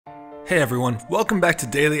Hey everyone, welcome back to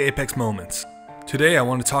Daily Apex Moments. Today I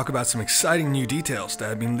want to talk about some exciting new details that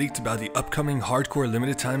have been leaked about the upcoming hardcore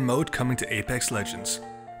limited time mode coming to Apex Legends.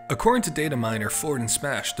 According to data miner Ford and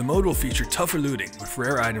Smash, the mode will feature tougher looting, with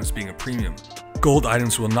rare items being a premium. Gold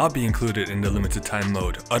items will not be included in the limited time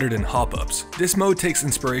mode, other than hop-ups. This mode takes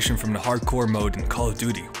inspiration from the hardcore mode in Call of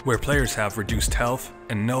Duty, where players have reduced health,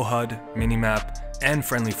 and no HUD, minimap, and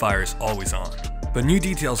friendly fire is always on. But new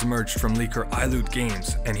details emerged from leaker iLoot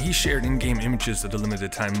Games, and he shared in-game images of the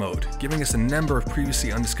limited time mode, giving us a number of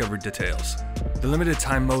previously undiscovered details. The limited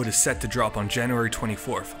time mode is set to drop on January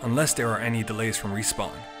 24th, unless there are any delays from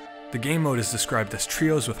Respawn. The game mode is described as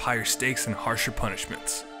trios with higher stakes and harsher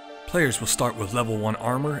punishments. Players will start with level 1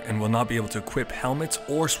 armor and will not be able to equip helmets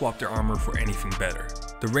or swap their armor for anything better.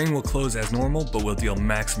 The ring will close as normal but will deal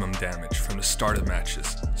maximum damage from the start of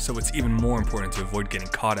matches, so it's even more important to avoid getting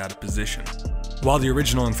caught out of position. While the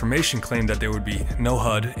original information claimed that there would be no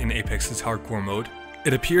HUD in Apex's hardcore mode,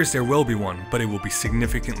 it appears there will be one, but it will be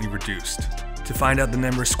significantly reduced. To find out the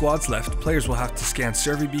number of squads left, players will have to scan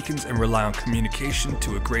survey beacons and rely on communication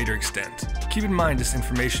to a greater extent. Keep in mind this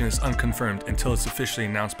information is unconfirmed until it's officially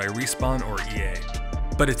announced by Respawn or EA.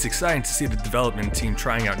 But it's exciting to see the development team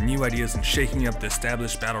trying out new ideas and shaking up the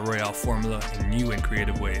established Battle Royale formula in new and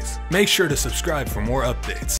creative ways. Make sure to subscribe for more updates.